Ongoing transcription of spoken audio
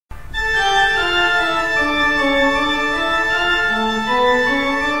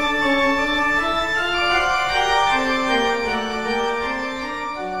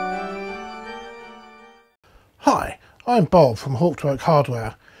I'm Bob from Hauptwerk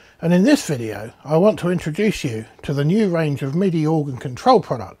Hardware, and in this video I want to introduce you to the new range of MIDI organ control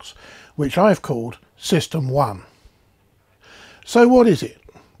products which I've called System ONE. So what is it?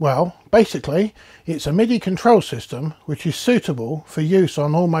 Well, basically it's a MIDI control system which is suitable for use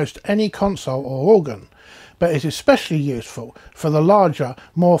on almost any console or organ, but is especially useful for the larger,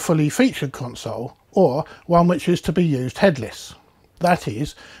 more fully featured console or one which is to be used headless. That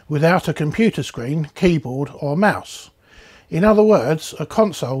is, without a computer screen, keyboard or mouse. In other words, a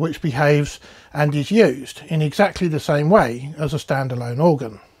console which behaves and is used in exactly the same way as a standalone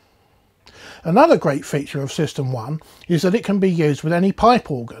organ. Another great feature of System ONE is that it can be used with any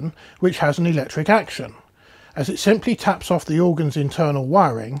pipe organ which has an electric action, as it simply taps off the organ's internal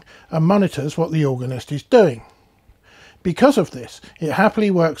wiring and monitors what the organist is doing. Because of this, it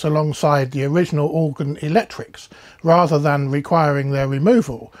happily works alongside the original organ electrics rather than requiring their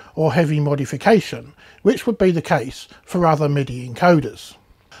removal or heavy modification, which would be the case for other MIDI encoders.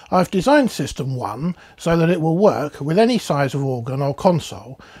 I've designed System ONE so that it will work with any size of organ or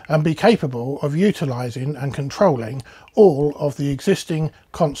console and be capable of utilising and controlling all of the existing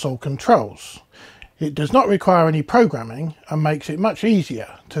console controls. It does not require any programming and makes it much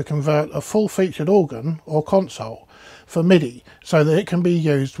easier to convert a full-featured organ or console for MIDI so that it can be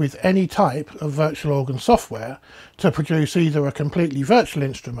used with any type of virtual organ software to produce either a completely virtual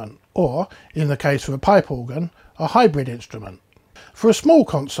instrument or, in the case of a pipe organ, a hybrid instrument. For a small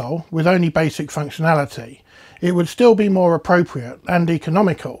console with only basic functionality, it would still be more appropriate and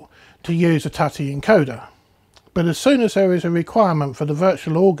economical to use a TUTI encoder. But as soon as there is a requirement for the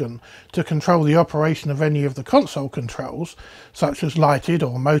virtual organ to control the operation of any of the console controls, such as lighted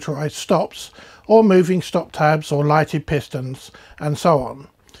or motorized stops, or moving stop tabs or lighted pistons, and so on,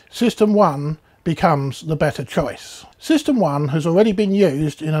 System ONE becomes the better choice. System ONE has already been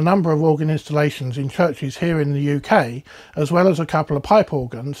used in a number of organ installations in churches here in the UK, as well as a couple of pipe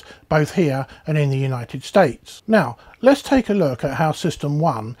organs, both here and in the United States. Now, let's take a look at how System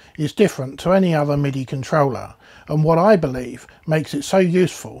ONE is different to any other MIDI controller, and what I believe makes it so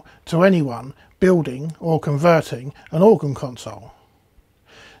useful to anyone building or converting an organ console.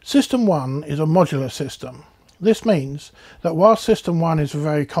 System ONE is a modular system. This means that while System ONE is a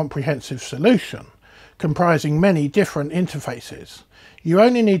very comprehensive solution, comprising many different interfaces, you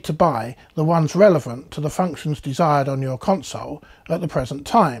only need to buy the ones relevant to the functions desired on your console at the present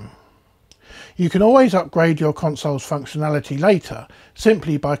time. You can always upgrade your console's functionality later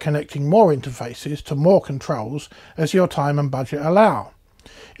simply by connecting more interfaces to more controls as your time and budget allow.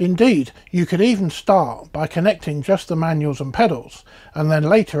 Indeed, you could even start by connecting just the manuals and pedals, and then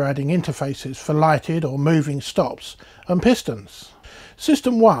later adding interfaces for lighted or moving stops and pistons.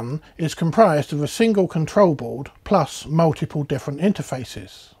 System ONE is comprised of a single control board plus multiple different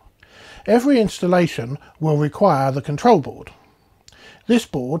interfaces. Every installation will require the control board. This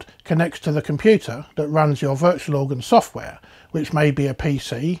board connects to the computer that runs your virtual organ software, which may be a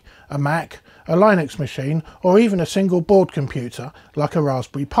PC, a Mac, a Linux machine, or even a single board computer like a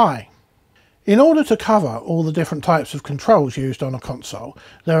Raspberry Pi. In order to cover all the different types of controls used on a console,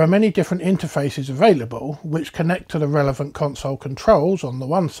 there are many different interfaces available which connect to the relevant console controls on the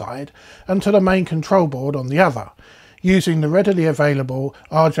one side and to the main control board on the other, using the readily available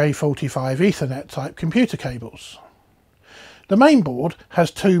RJ45 Ethernet type computer cables. The main board has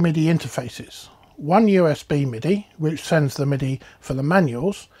two MIDI interfaces, one USB MIDI which sends the MIDI for the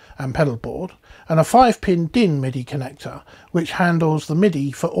manuals and pedal board, and a 5-pin DIN MIDI connector which handles the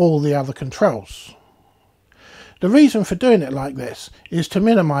MIDI for all the other controls. The reason for doing it like this is to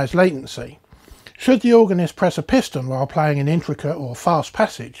minimise latency. Should the organist press a piston while playing an intricate or fast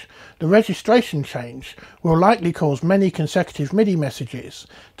passage, the registration change will likely cause many consecutive MIDI messages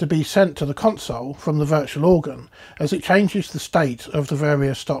to be sent to the console from the virtual organ as it changes the state of the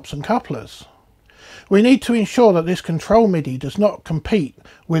various stops and couplers. We need to ensure that this control MIDI does not compete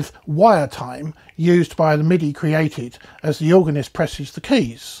with wire time used by the MIDI created as the organist presses the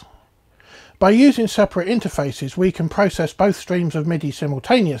keys. By using separate interfaces, we can process both streams of MIDI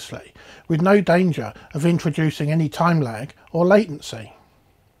simultaneously with no danger of introducing any time lag or latency.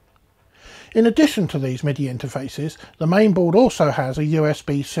 In addition to these MIDI interfaces, the main board also has a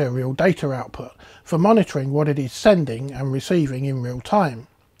USB serial data output for monitoring what it is sending and receiving in real time.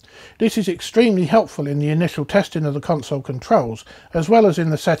 This is extremely helpful in the initial testing of the console controls, as well as in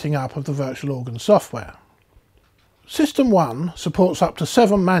the setting up of the virtual organ software. System ONE supports up to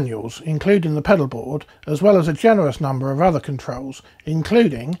 7 manuals, including the pedal board, as well as a generous number of other controls,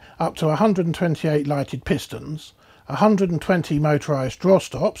 including up to 128 lighted pistons, 120 motorised draw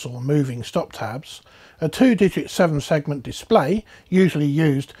stops or moving stop tabs, a 2-digit 7-segment display, usually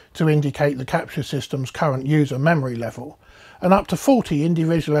used to indicate the capture system's current user memory level, and up to 40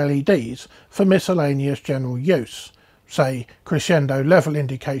 individual LEDs for miscellaneous general use, say crescendo level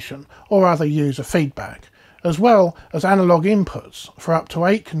indication or other user feedback, as well as analog inputs for up to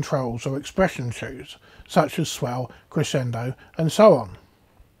 8 controls or expression cues, such as swell, crescendo and so on.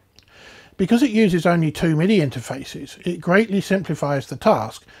 Because it uses only 2 MIDI interfaces, it greatly simplifies the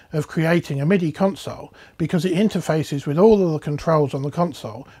task of creating a MIDI console because it interfaces with all of the controls on the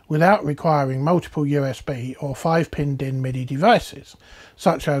console without requiring multiple USB or 5-pin DIN MIDI devices,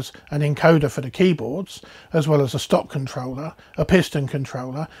 such as an encoder for the keyboards, as well as a stop controller, a piston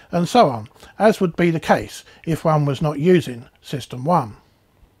controller, and so on, as would be the case if one was not using System One.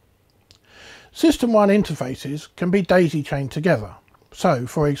 System One interfaces can be daisy-chained together. So,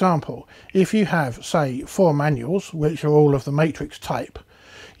 for example, if you have, say, 4 manuals, which are all of the matrix type,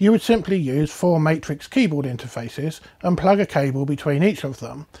 you would simply use 4 matrix keyboard interfaces and plug a cable between each of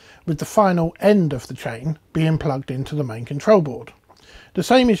them, with the final end of the chain being plugged into the main control board. The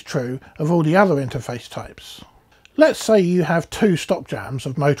same is true of all the other interface types. Let's say you have 2 stop jams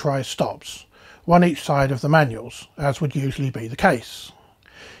of motorised stops, one each side of the manuals, as would usually be the case.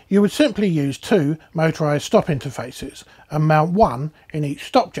 You would simply use 2 motorised stop interfaces and mount one in each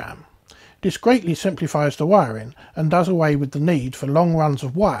stop jam. This greatly simplifies the wiring and does away with the need for long runs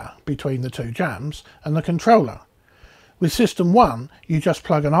of wire between the 2 jams and the controller. With System One, you just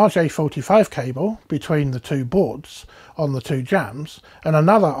plug an RJ45 cable between the 2 boards on the 2 jams and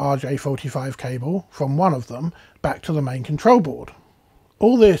another RJ45 cable from one of them back to the main control board.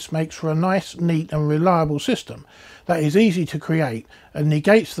 All this makes for a nice, neat and reliable system that is easy to create and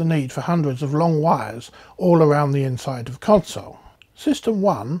negates the need for hundreds of long wires all around the inside of the console. System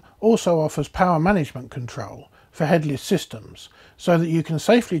One also offers power management control for headless systems, so that you can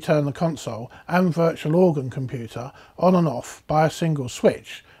safely turn the console and virtual organ computer on and off by a single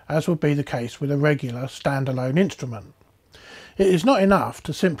switch, as would be the case with a regular standalone instrument. It is not enough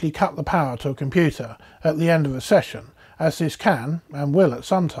to simply cut the power to a computer at the end of a session, as this can, and will at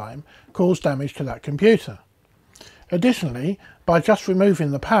some time, cause damage to that computer. Additionally, by just removing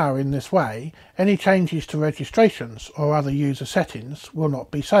the power in this way, any changes to registrations or other user settings will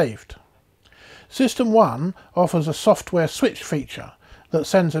not be saved. System One offers a software switch feature that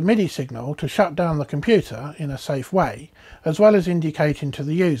sends a MIDI signal to shut down the computer in a safe way, as well as indicating to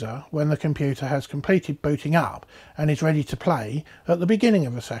the user when the computer has completed booting up and is ready to play at the beginning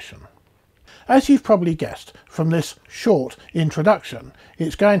of a session. As you've probably guessed from this short introduction,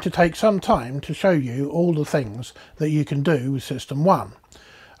 it's going to take some time to show you all the things that you can do with System One,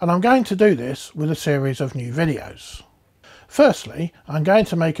 and I'm going to do this with a series of new videos. Firstly, I'm going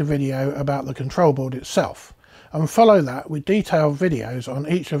to make a video about the control board itself, and follow that with detailed videos on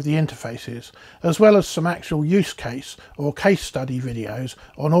each of the interfaces, as well as some actual use case or case study videos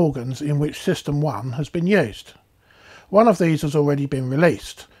on organs in which System One has been used. One of these has already been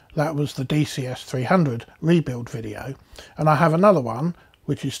released. That was the DCS 300 rebuild video, and I have another one,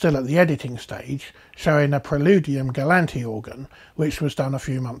 which is still at the editing stage, showing a Preludium Galanti organ, which was done a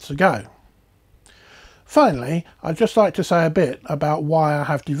few months ago. Finally, I'd just like to say a bit about why I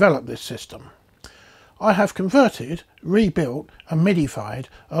have developed this system. I have converted, rebuilt and midified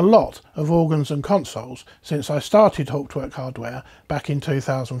a lot of organs and consoles since I started Hauptwerk Hardware back in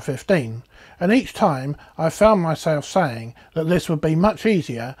 2015, and each time I found myself saying that this would be much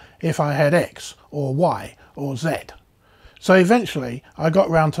easier if I had X or Y or Z. So eventually I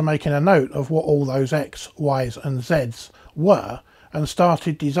got round to making a note of what all those X, Ys and Zs were, and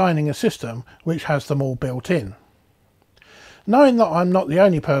started designing a system which has them all built in. Knowing that I'm not the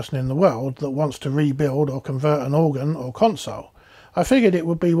only person in the world that wants to rebuild or convert an organ or console, I figured it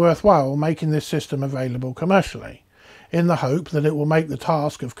would be worthwhile making this system available commercially, in the hope that it will make the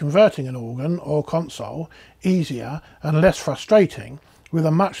task of converting an organ or console easier and less frustrating, with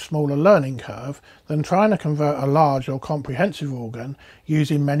a much smaller learning curve than trying to convert a large or comprehensive organ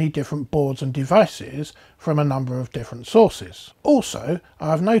using many different boards and devices from a number of different sources. Also,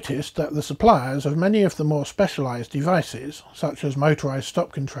 I've noticed that the suppliers of many of the more specialised devices, such as motorised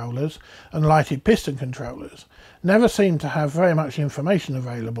stop controllers and lighted piston controllers, never seem to have very much information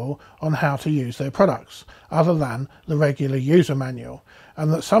available on how to use their products, other than the regular user manual,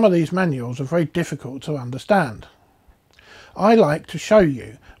 and that some of these manuals are very difficult to understand. I like to show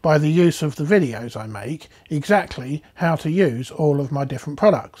you, by the use of the videos I make, exactly how to use all of my different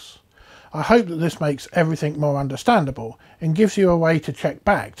products. I hope that this makes everything more understandable and gives you a way to check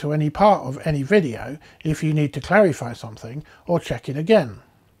back to any part of any video if you need to clarify something or check it again.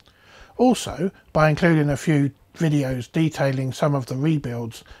 Also, by including a few videos detailing some of the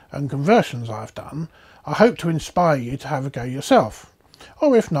rebuilds and conversions I've done, I hope to inspire you to have a go yourself.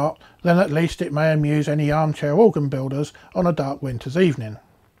 Or if not, then at least it may amuse any armchair organ builders on a dark winter's evening.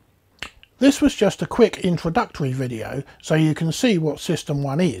 This was just a quick introductory video so you can see what System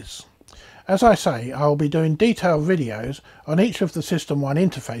ONE is. As I say, I will be doing detailed videos on each of the System ONE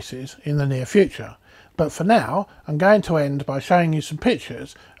interfaces in the near future, but for now I'm going to end by showing you some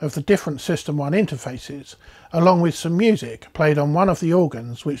pictures of the different System ONE interfaces, along with some music played on one of the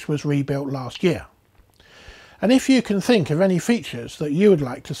organs which was rebuilt last year. And if you can think of any features that you would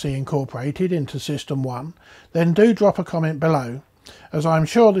like to see incorporated into System ONE, then do drop a comment below, as I'm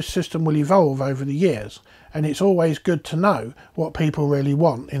sure this system will evolve over the years, and it's always good to know what people really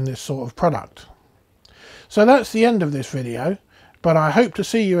want in this sort of product. So that's the end of this video, but I hope to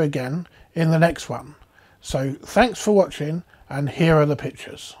see you again in the next one. So thanks for watching, and here are the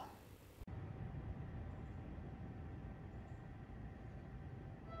pictures.